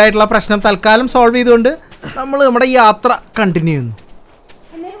ഇവരായിട്ടുള്ള പ്രശ്നം തൽക്കാലം സോൾവ് ചെയ്തുകൊണ്ട് നമ്മൾ നമ്മുടെ യാത്ര കണ്ടിന്യൂ ചെയ്യുന്നു.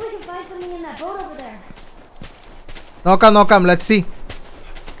 നോക്കാം ലെറ്റ്സ് സീ.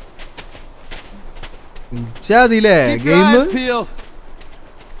 അതിലേ ഗെയിം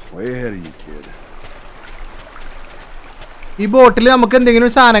ഈ ബോട്ടിൽ നമുക്ക് എന്തെങ്കിലും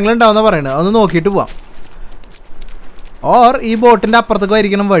സാധനങ്ങൾ ഉണ്ടാവുന്ന പറയണത്, അതൊന്ന് നോക്കിയിട്ട് പോവാം. ഓർ ഈ ബോട്ടിന്റെ അപ്പുറത്തേക്ക്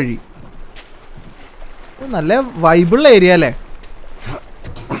ആയിരിക്കണം വഴി. നല്ല വൈബിൾ ഏരിയ അല്ലേ?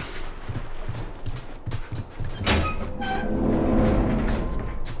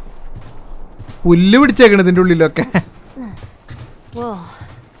 പുല്ല് പിടിച്ചേക്കണ ഇതിന്റെ ഉള്ളിലൊക്കെ.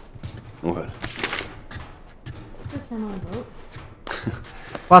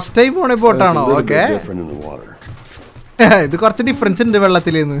 ഫസ്റ്റ് ടൈം പോണ ബോട്ടാണോ? ഓക്കെ, ഇത് കുറച്ച് ഡിഫറൻസ് ഉണ്ട്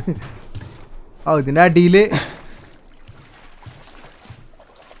വെള്ളത്തിലേന്ന്. ഓ ഇതിന്റെ അടിയില്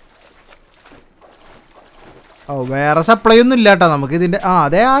ഓ വേറെ സപ്ലൈ ഒന്നും ഇല്ല കേട്ടോ നമുക്ക് ഇതിന്റെ.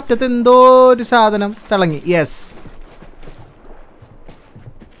 അതേ അറ്റത്ത് എന്തോ ഒരു സാധനം തിളങ്ങി. യെസ്,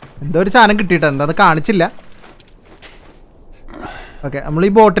 എന്തോ ഒരു സാധനം കിട്ടിയിട്ടോ, എന്താന്ന് കാണിച്ചില്ല. ഓക്കെ, നമ്മൾ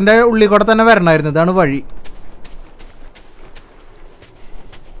ഈ ബോട്ടിന്റെ ഉള്ളിൽ കൂടെ തന്നെ വരണമായിരുന്നു. ഇതാണ് വഴി.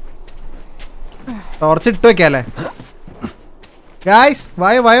 ടോർച്ച് ഇട്ട് വെക്കാല്ലേ ഗായ്സ്?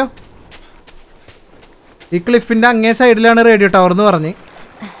 വായോ. ഈ ക്ലിഫിന്റെ അങ്ങേ സൈഡിലാണ് റേഡിയോ ടവർ എന്ന് പറഞ്ഞ്,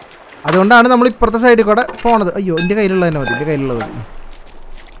 അതുകൊണ്ടാണ് നമ്മൾ ഇപ്പുറത്തെ സൈഡിൽ കൂടെ പോണത്. അയ്യോ എൻ്റെ കയ്യിലുള്ള തന്നെ മതി, എൻ്റെ കയ്യിലുള്ളത്.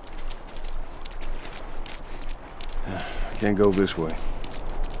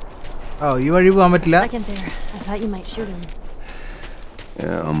 ഓ ഈ വഴി പോകാൻ പറ്റില്ല.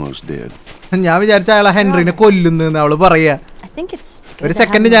 ഞാൻ വിചാരിച്ച അയാളെ ഹെൻറിനെ കൊല്ലുന്നു അവള് പറയാ. ഒരു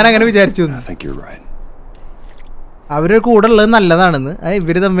സെക്കൻഡ് ഞാൻ അങ്ങനെ വിചാരിച്ചു. അവര് കൂടെ ഉള്ളത് നല്ലതാണെന്ന്.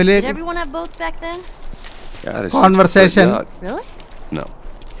 ഇവര് തമ്മില് കോൺവെർസേഷൻ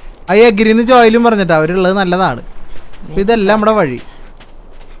ഐ അഗ്രിന്ന് ജോയിലും പറഞ്ഞിട്ട് അവരുള്ളത് നല്ലതാണ്. ഇതെല്ലാം നമ്മുടെ വഴി.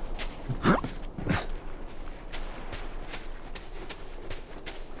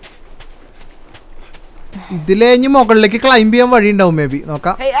 ഇതിലെ ഇനി മുകളിലേക്ക് ക്ലൈംബ് ചെയ്യാൻ വഴി ഉണ്ടാവും മേ ബി.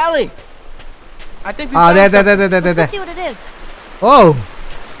 നോക്കാം. അതെ. ഓ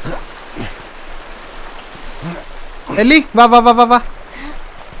എല്ലി വാ.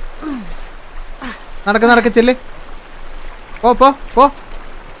 നടക്ക് ചെല്ല്. പോ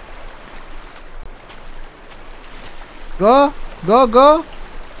ഗോ.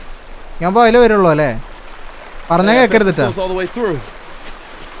 ഞാൻ പോയാലേ വരുള്ളൂ അല്ലേ? പറഞ്ഞാൽ കേൾക്കരുതിട്ടാ.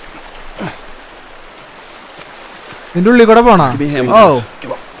 നിന്റെ ഉള്ളിൽ കൂടെ പോണോ? ഓ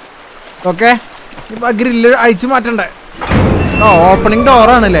ഓക്കെ. ഗ്രില്ല് അഴിച്ചു മാറ്റണ്ടേ? ഓ ഓപ്പണിംഗ്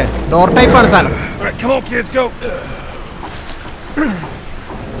ഡോറാണല്ലേ? ഡോർ ടൈപ്പാണ് സാധനം.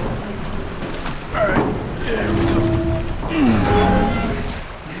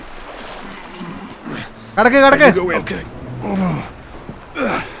 കടക്ക്.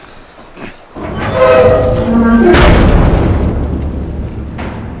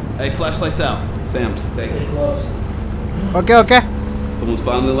 Hey, flashlight's out. Sam, stay. Okay. Someone's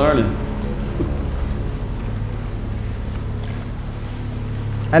finally learning.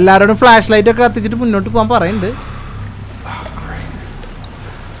 എല്ലാരോടും ഫ്ലാഷ് ലൈറ്റ് ഒക്കെ കത്തിച്ചിട്ട് മുന്നോട്ട് പോകാൻ പറയുന്നുണ്ട്.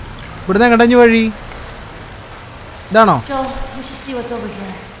 ഇവിടുന്ന് എങ്ങോട്ടഞ്ഞു വഴി? ഇതാണോ?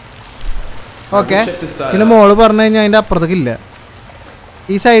 ഓക്കെ. പിന്നെ മോള് പറഞ്ഞു കഴിഞ്ഞാൽ അതിൻ്റെ അപ്പുറത്തേക്ക് ഇല്ല.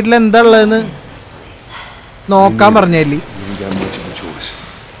 ഈ സൈഡിൽ എന്താ ഉള്ളതെന്ന് നോക്കാൻ പറഞ്ഞല്ലേ?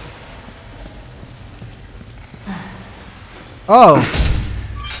 ഓ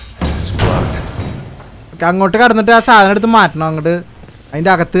അങ്ങോട്ട് കടന്നിട്ട് ആ സാധനം എടുത്ത് മാറ്റണം. അങ്ങോട്ട്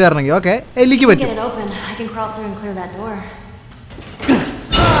അതിൻ്റെ അകത്ത് കയറണമെങ്കിൽ. ഓക്കെ, എലിക്ക് പറ്റും.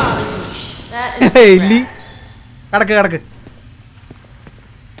 എലി കടക്ക്.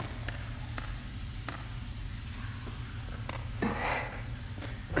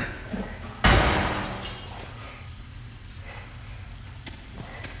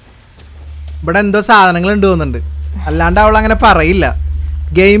 ഇവിടെ എന്തോ സാധനങ്ങൾ ഉണ്ട് തോന്നുന്നുണ്ട്. അല്ലാണ്ട് അവൾ അങ്ങനെ പറയില്ല.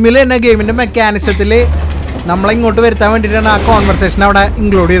 ഗെയിമിൽ തന്നെ ഗെയിമിൻ്റെ മെക്കാനിസത്തിൽ നമ്മളെ ഇങ്ങോട്ട് വരുത്താൻ വേണ്ടിയിട്ടാണ് ആ കോൺവെർസേഷൻ അവിടെ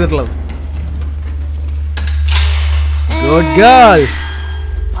ഇൻക്ലൂഡ് ചെയ്തിട്ടുള്ളത്. Good girl.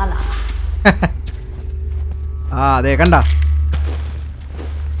 ആ അതെ കണ്ട.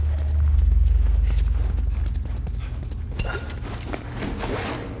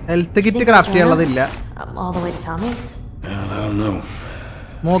 Health kit craft ചെയ്യാനുള്ളതില്ല.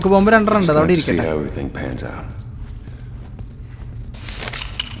 മോക്ക് പോകുമ്പോൾ 2 ഉണ്ട്. അതവിടെ ഇരിക്കട്ടെ.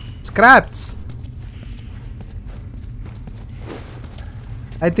 Scraps.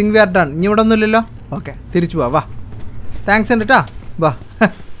 I think we are done. ഇനി ഇവിടെ ഒന്നുമില്ലല്ലോ. ഓക്കെ, തിരിച്ചു പോവാ. വാ, താങ്ക്സ് ഉണ്ട് കേട്ടാ. വാ.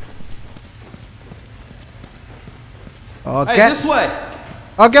 ഓക്കെ.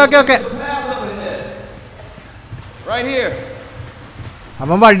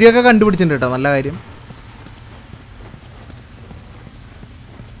 അപ്പം വഴിയൊക്കെ കണ്ടുപിടിച്ചിട്ടുണ്ട് കേട്ടോ. നല്ല കാര്യം.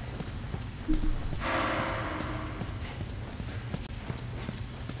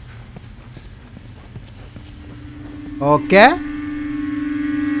 ഓക്കെ.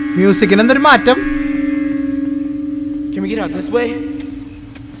 മ്യൂസിക്കിന് എന്തൊരു മാറ്റം.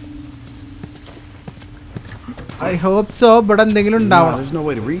 I hope so. ഇവിടെ എന്തെങ്കിലും ഉണ്ടാവണം. There's no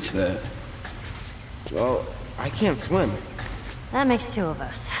way to reach that. Well, I can't swim. That makes 2 of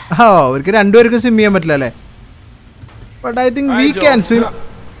us. അവർക്ക് രണ്ടുപേർക്കും സ്വിം ചെയ്യാൻ പറ്റില്ല അല്ലേ? But I think we can swim.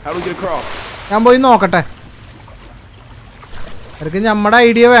 How do we get across? ഞാൻ പോയി നോക്കട്ടെ. അവർക്ക് നമ്മുടെ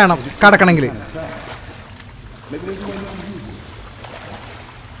ഐഡിയ വേണം കടക്കണമെങ്കിൽ.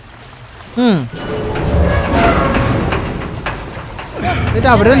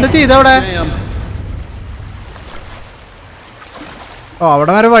 അവരെന്താ ചെയ്തവിടെ? ഓ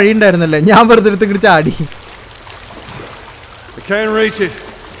അവിടെ വരെ വഴി ഉണ്ടായിരുന്നല്ലേ? ഞാൻ വെറുതെ എടുത്ത് ഇങ്ങോട്ട് ചാടി.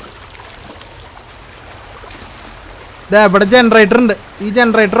 ഇവിടെ ജനറേറ്റർ ഉണ്ട്. ഈ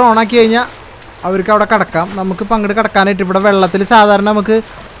ജനറേറ്റർ ഓൺ ആക്കി കഴിഞ്ഞാൽ അവർക്ക് അവിടെ കിടക്കാം. നമുക്കിപ്പോൾ അങ്ങോട്ട് കിടക്കാനായിട്ട് ഇവിടെ വെള്ളത്തിൽ സാധാരണ നമുക്ക്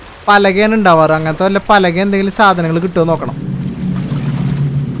പലകയാണ് ഉണ്ടാവാറ്. അങ്ങനത്തെ വല്ല പലക എന്തെങ്കിലും സാധനങ്ങൾ കിട്ടുമോ നോക്കണം.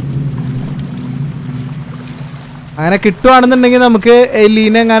 അങ്ങനെ കിട്ടുവാണെന്നുണ്ടെങ്കിൽ നമുക്ക്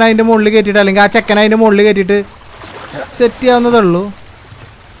എലീനെ എങ്ങനെ അതിൻ്റെ മുകളിൽ കയറ്റിയിട്ട് അല്ലെങ്കിൽ ആ ചെക്കനെ അതിൻ്റെ മുകളിൽ കയറ്റിയിട്ട് സെറ്റ് ചെയ്യാവുന്നതേ ഉള്ളൂ.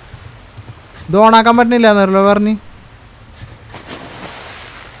 ഇത് ഓണാക്കാൻ പറ്റുന്നില്ല എന്നല്ലോ പറഞ്ഞ്.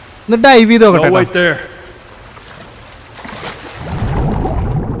 ഒന്ന് ഡൈവ് ചെയ്ത് നോക്കട്ടെ.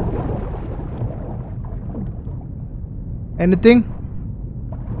 എനിത്തിങ്?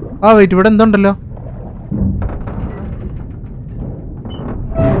 ആ വെയിറ്റ്, ഇവിടെ എന്തുണ്ടല്ലോ.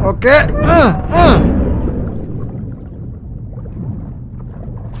 ഓക്കെ.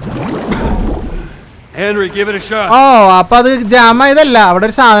 ഓ അപ്പൊ അത് ജാം ആയതല്ല. അവിടെ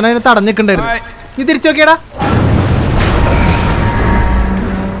ഒരു സാധനം അതിനെ തടഞ്ഞിട്ടുണ്ടായിരുന്നു. നീ തിരിച്ചു നോക്കിയടാ.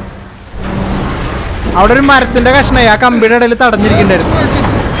 അവിടെ ഒരു മരത്തിന്റെ കഷ്ണായി ആ കമ്പിയുടെ ഇടയിൽ തടഞ്ഞിരിക്കണ്ടായിരുന്നു.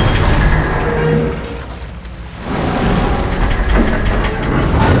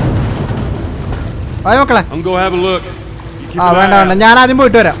 ആയ മക്കളെ. ആ വേണ്ട ഞാൻ ആദ്യം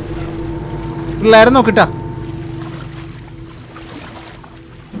പോയിട്ട് വരാം. പിള്ളേരെ നോക്കിട്ടാ.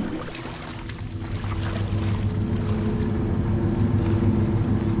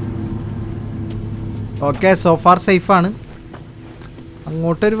 ഓക്കെ, സോ ഫാർ സേഫാണ്.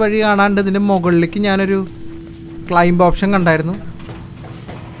 അങ്ങോട്ടൊരു വഴി കാണാണ്ട് ഇതിൻ്റെ മുകളിലേക്ക് ഞാനൊരു ക്ലൈംബ് ഓപ്ഷൻ കണ്ടായിരുന്നു.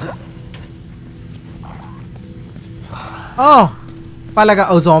 ഓ പലക,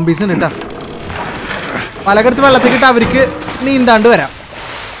 ഓ സോംബീസ് ഉണ്ട് കേട്ടോ. പലകടുത്ത് വെള്ളത്തിൽ കിട്ടാൻ അവർക്ക് നീന്താണ്ട് വരാം.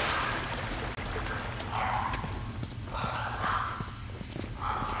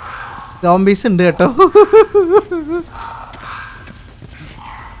 സോംബീസ് ഉണ്ട് കേട്ടോ.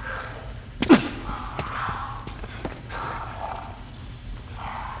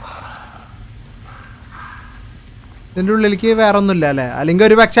 ഇതിൻ്റെ ഉള്ളിലേക്ക് വേറെ ഒന്നുമില്ല അല്ലേ? അല്ലെങ്കിൽ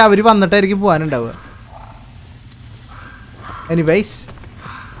ഒരു പക്ഷെ അവർ വന്നിട്ടായിരിക്കും പോകാനുണ്ടാവുക. എനിവൈസ്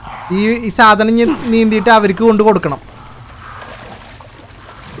ഈ സാധനം നീന്തിയിട്ട് അവർക്ക് കൊണ്ട് കൊടുക്കണം.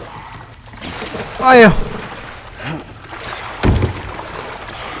 അയ്യോ,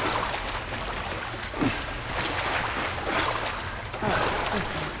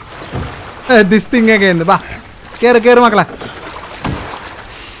 this thing again. ബാ കേറ് മക്കളെ.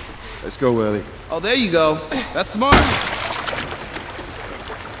 Let's go, Ellie. Oh, there you go. That's smart.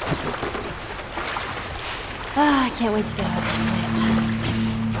 I can't wait to get out of this place.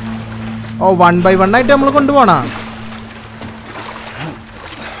 Oh 1 by 1 ആയിട്ട് നമ്മൾ കൊണ്ടുപോണ.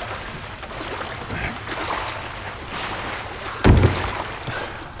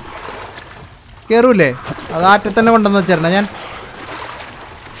 കേറൂലേ? അത് ആറ്റ തന്നെ കൊണ്ടുവന്ന് വെച്ചേരണ ഞാൻ.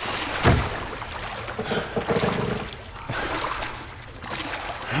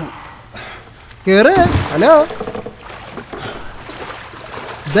 കേറ്. ഹലോ,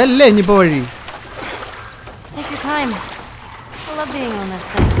 ഇതല്ലേ ഇനിയിപ്പോ വഴി? Take your time. I love being on this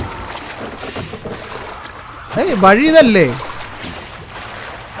thing. ഏയ് വഴി ഇതല്ലേ?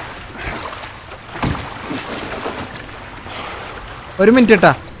 ഒരു മിനിറ്റ്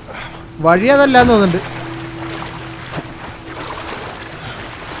കേട്ടാ, വഴി അതല്ലാന്ന് തോന്നുന്നുണ്ട്.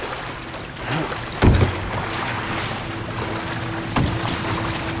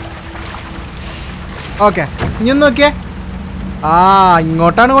 ഓക്കെ, ഇനി ഒന്ന് നോക്കിയേ. ആ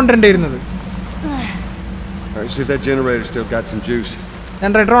ഇങ്ങോട്ടാണ് കൊണ്ടുവരേണ്ടിയിരുന്നത്. Alright, see if that generator still got some juice.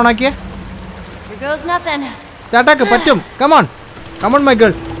 Generator on ആക്കിയേ. Here goes nothing. സ്റ്റാർട്ടാക്ക്, പറ്റും. Come on come on my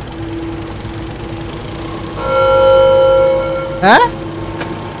girl. ഏ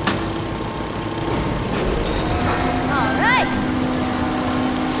All right.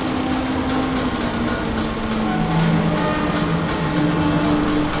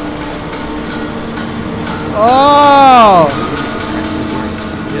 Oh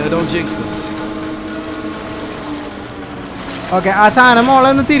Yeah, don't jinx us. Okay, ആ സാധനം മോളെ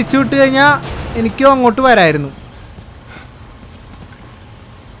ഒന്ന് തിരിച്ചു വിട്ട് കഴിഞ്ഞാൽ എനിക്കും അങ്ങോട്ട് വരായിരുന്നു.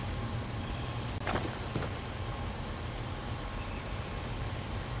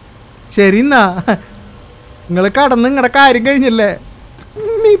 ശരി എന്നാ, നിങ്ങൾ കടന്ന് നിങ്ങളുടെ കാര്യം കഴിഞ്ഞല്ലേ?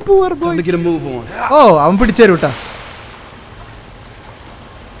 Time to get a move on. ഓ അവൻ പിടിച്ചു തരൂ കേട്ടാ.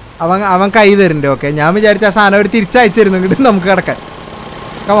 അവൻ കൈ തരുന്നുണ്ട്. ഓക്കെ, ഞാൻ വിചാരിച്ച ആ സാധനം അവർ തിരിച്ചയച്ചു തരുന്നു നമുക്ക് കിടക്കാൻ.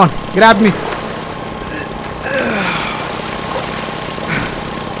 Come on grab me.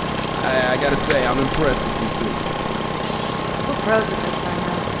 I gotta say, I'm impressed with you two. We're pros at this by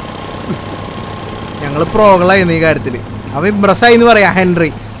now. ഞങ്ങൾ പ്രോകളായിരുന്നു ഈ കാര്യത്തിൽ. അവൻ ഇംപ്രസ്സായി എന്ന് പറയാം ഹെൻറി.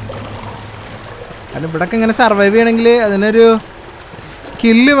 കാരണം ഇവിടൊക്കെ ഇങ്ങനെ സർവൈവ് ചെയ്യണമെങ്കിൽ അതിനൊരു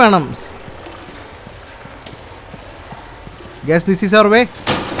സ്കില്ല് വേണം. Guess this is our way.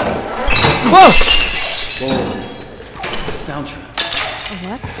 Sound trap.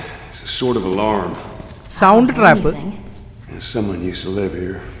 What? It's a sort of alarm. Sound trap. Someone used to live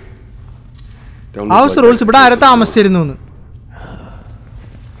here. House rules. ഇവിടെ ആരെ താമസിച്ചിരുന്നു?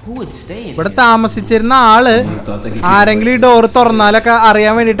 Who would stay in ഇവിടെ here? താമസിച്ചിരുന്ന ആള് ആരെങ്കിലും ഈ ഡോറ് തുറന്നാലൊക്കെ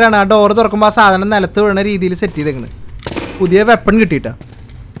അറിയാൻ വേണ്ടിയിട്ടാണ് ആ ഡോറ് തുറക്കുമ്പോൾ ആ സാധനം നിലത്ത് വീണ രീതിയിൽ സെറ്റ് ചെയ്തേക്കുന്നത്. പുതിയ weapon കിട്ടിയിട്ടാ.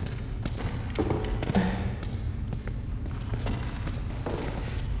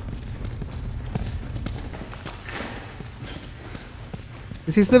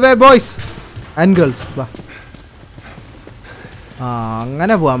 This is the way, boys and girls. വാ. ആ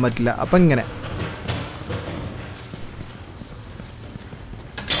അങ്ങനെ പോകാൻ പറ്റില്ല. അപ്പം ഇങ്ങനെ.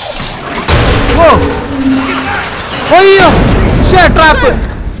 ഓ അയ്യോ, ട്രാപ്പ്.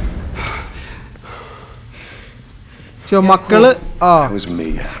 മക്കള് That was me.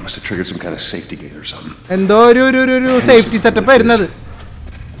 I must have triggered some kind of safety gate or something. എന്തോ ഒരു സേഫ്റ്റി സെറ്റപ്പ് വരുന്നത്.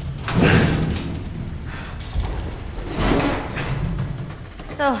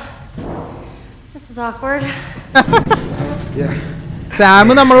 So, this is awkward.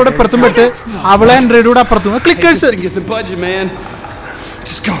 SAM നമ്മളോട് ഇപ്പുറത്തും വിട്ട് അവളെ ഹെൻറിയുടെ കൂടെ അപ്പുറത്തും. ക്ലിക്കേഴ്സ്. This thing gets a budget, man.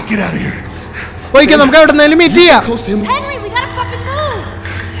 Just go. Get out of here. പോയിക്കോ, നമുക്ക് എവിടെ നിന്നാലും മീറ്റ് ചെയ്യാം. Henry, we gotta fucking move!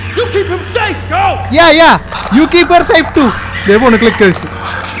 You keep him safe. Go. Yeah you keep Har safe to. ദേ പോണ് ക്ലിക്കേഴ്സ്.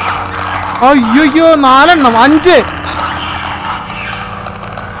 അയ്യോ 4 എണ്ണം 5.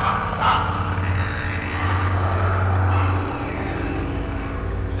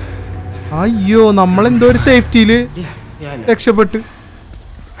 അയ്യോ നമ്മളെന്തോ ഒരു സേഫ്റ്റിയില് രക്ഷപ്പെട്ടു.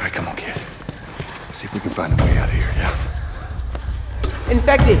 Alright, come on, kid. Let's see if we can find a way out of here, yeah?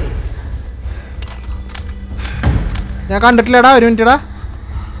 Infected. ഞാൻ കണ്ടിട്ടില്ലടാ, ഒരു മിനിറ്റടാ.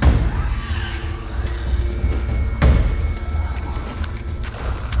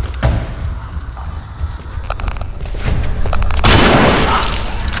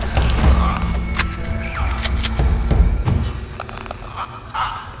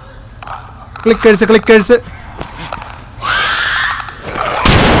 ക്ലിക്കേഴ്സ്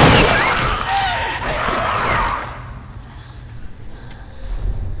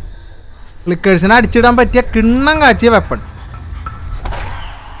ക്ലിക്കേഴ്സിനെ അടിച്ചിടാൻ പറ്റിയ കിണ്ണം കാച്ചിയ weapon.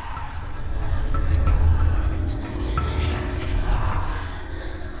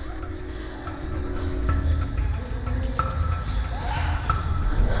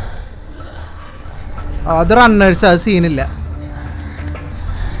 അത് റണ്ണേഴ്സ്, അത് സീനില്ല.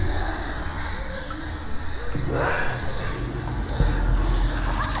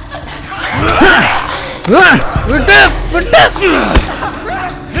 വിട്ട്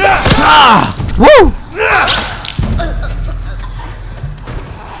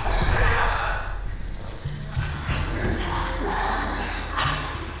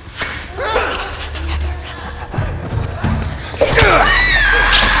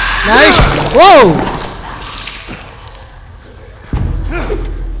നൈസ്.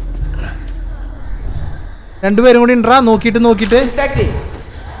 രണ്ടുപേരും കൂടി ഉണ്ടാ. നോക്കിട്ട്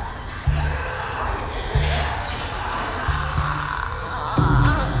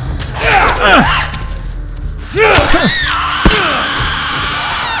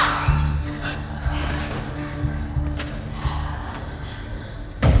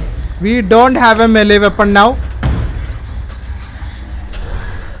We don't have a melee weapon now.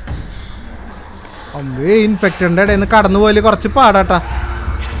 അമ്മേ ഇൻഫെക്റ്റഡ് എന്ന് കടന്നു പോയാല് കുറച്ച് പാടാട്ടാ.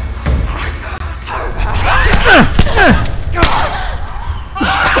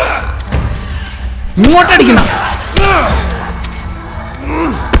 ഇങ്ങോട്ടടിക്കണം.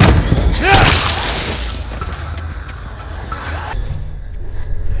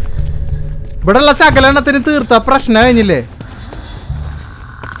 ഇവിടെയുള്ള സകലണ്ണത്തിന് തീർത്ത പ്രശ്നം കഴിഞ്ഞില്ലേ?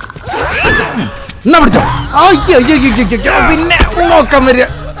 എന്നാ പിടിച്ചോ. പിന്നെ നോക്കാൻ വരിക.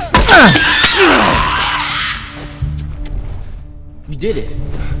 You did it.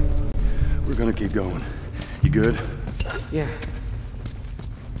 We're gonna keep going. You good? Yeah.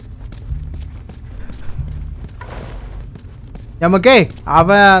 നമുക്കേ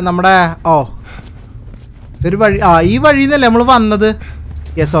നമ്മുടെ ഒരു വഴി, ഈ വഴിന്നല്ലേ നമ്മൾ വന്നത്.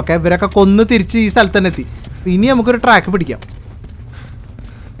 Yes, okay. ഇവരൊക്കെ കൊന്ന് തിരിച്ച് ഈ സ്ഥലത്ത് തന്നെ എത്തി. ഇനി നമുക്കൊരു ട്രാക്ക് പിടിക്കാം.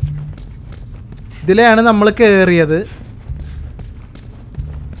 ഇതിലെയാണ് നമ്മൾ കയറിയത്.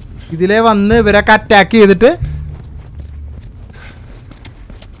 ഇതിലെ വന്ന് ഇവരൊക്കെ അറ്റാക്ക് ചെയ്തിട്ട്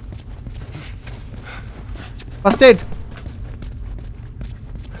ഫസ്റ്റ് എയ്ഡ്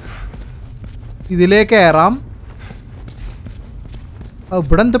ഇതിലേ കയറാം.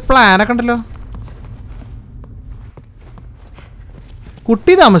 ഇവിടെ എന്ത് പ്ലാനൊക്കെ ഉണ്ടല്ലോ.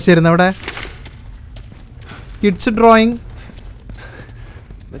 കുട്ടി താമസിച്ചിരുന്നു അവിടെ. Kids drawing.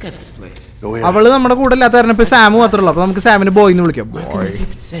 അവള് നമ്മുടെ കൂടെ ഇല്ലാത്ത കാരണം ഇപ്പൊ സാമു മാത്രമേ ഉള്ളൂ. അപ്പൊ നമുക്ക് സാമിന് ബോയ് എന്ന് വിളിക്കാം.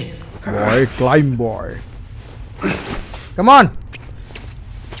 Boy climb boy come on.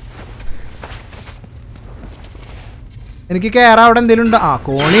 എനിക്ക് കയറാൻ അവിടെ എന്തെങ്കിലും ഉണ്ടോ?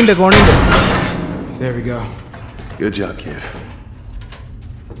 കോണിയുണ്ട്. There we go. Good job, kid.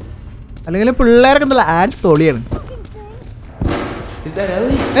 അല്ലെങ്കിൽ പിള്ളേരൊക്കെ എന്തല്ല add തോളിയാണ്. Is that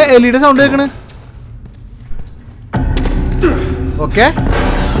Ellie? എലിയുടെ sound കേൾക്കണ്. Okay.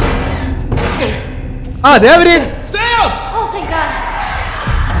 അതെ അവര്. Oh, thank God.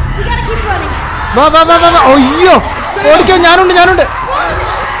 We gotta keep running. വാ. അയ്യോ ഓടിക്കോ. ഞാനുണ്ട്.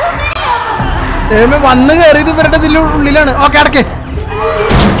 വന്ന് കയറിയത് ഇവരുടെ ഉള്ളിലാണ്. Okay അടക്കേ.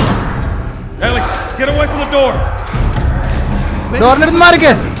 Ellie, get away from the door. ഡോറിനടുത്ത്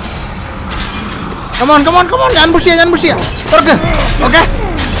മാറിക്കേ. Come on. ഞാൻ പുഷ് ചെയ്യാം. തുറക്ക്. Okay.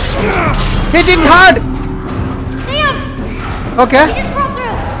 Hit it hard. Sam! Okay. We just crawled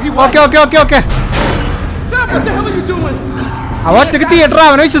through. Okay. Sam, what the hell are you doing? അവ ഒറ്റക്ക് ചെയ്യട്ടാ.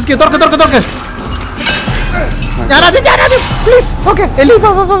 അവനെ വിശ്വസിക്കുക. തുറക്ക്. ഞാനത് പ്ലീസ്. ഓക്കെ എലി വാ.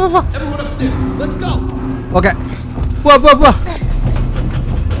 ഓക്കെ പോവാ.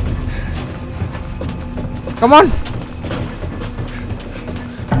 Come on.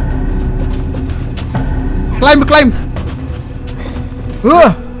 Climb.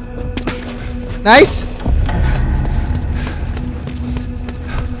 Nice.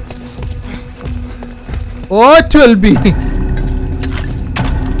 Oh, 12B.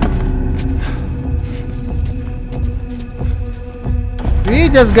 We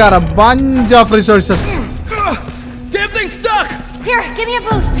just got a bunch of resources. Damn thing's stuck! Here, give me a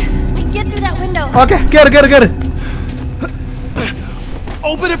boost. I can get through that window. Okay, get.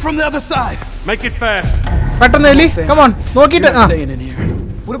 Open it from the other side. Make it fast. പെട്ടെന്ന് എലി, come on. നോക്കിയിട്ട് ആ. Staying in here.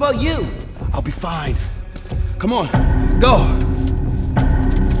 What about you? I'll be fine. Come on, go.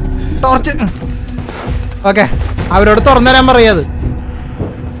 Torch. Okay, അവരോട് തുറന്നു തരാൻ പറയാത്.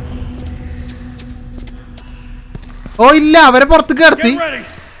 ഓ ഇല്ല, അവരെ പുറത്തേക്ക് കടത്തി. Get ready.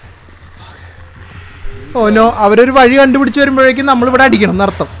 ഓ നോ, അവരൊരു വഴി കണ്ടുപിടിച്ച് വരുമ്പോഴേക്കും നമ്മൾ ഇവിടെ അടിക്കണം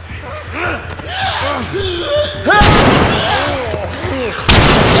എന്നർത്ഥം.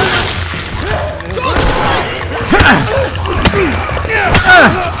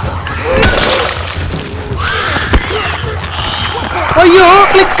 അയ്യോ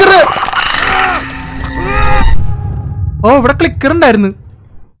ക്ലിക്കർ. ഓ ഇവിടെ ക്ലിക്കർ ഉണ്ടായിരുന്നു.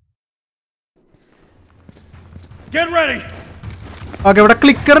 Get ready. ഓക്കെ, ഇവിടെ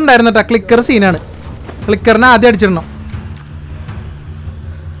ക്ലിക്കർ ഉണ്ടായിരുന്നു കേട്ടോ. ക്ലിക്കർ സീനാണ്. ക്ലിക്കറിനെ ആദ്യം അടിച്ചിടണം.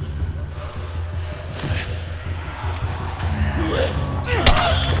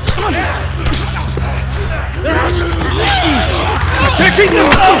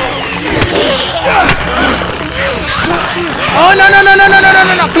 Oh no no no no no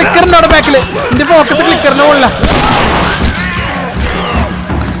no no, ക്ലിക്കറിന്റെ അവിടെ ബാക്കില്. എന്റെ focus ക്ലിക്കറിന്റെ മുകളില.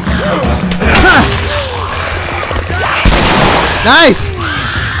 Nice.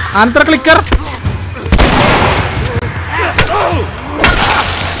 അനത്ര clicker.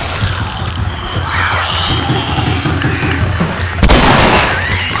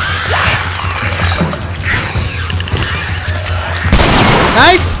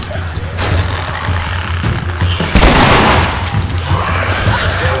 Nice.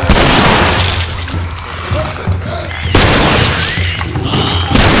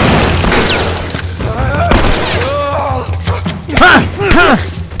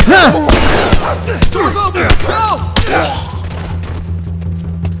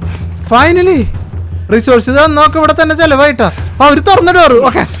 Finally resources നോക്ക് ഇവിടെ തന്നെ ചെലവായിട്ടാ. അവര് തുറന്നിട്ട് വരും.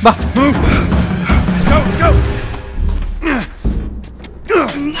 ഓക്കെ ബാ.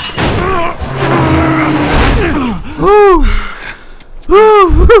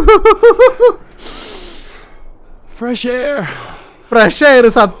 Fresh air. Fresh air.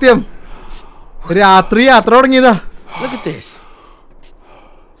 സത്യം, രാത്രി യാത്ര തുടങ്ങിയതാ. Look at this.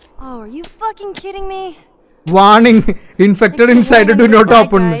 Oh, are you fucking kidding me? Warning, infected inside, do not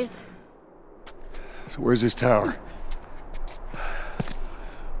open. So where's this tower?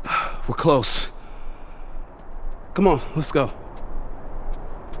 We're close. Come on, let's go.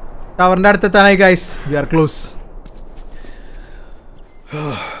 ടവറിന്റെ അടുത്തെത്താനായി guys. V are close.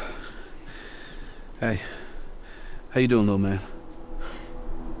 Hey, how you doing, little man?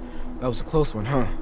 That was a close one, huh?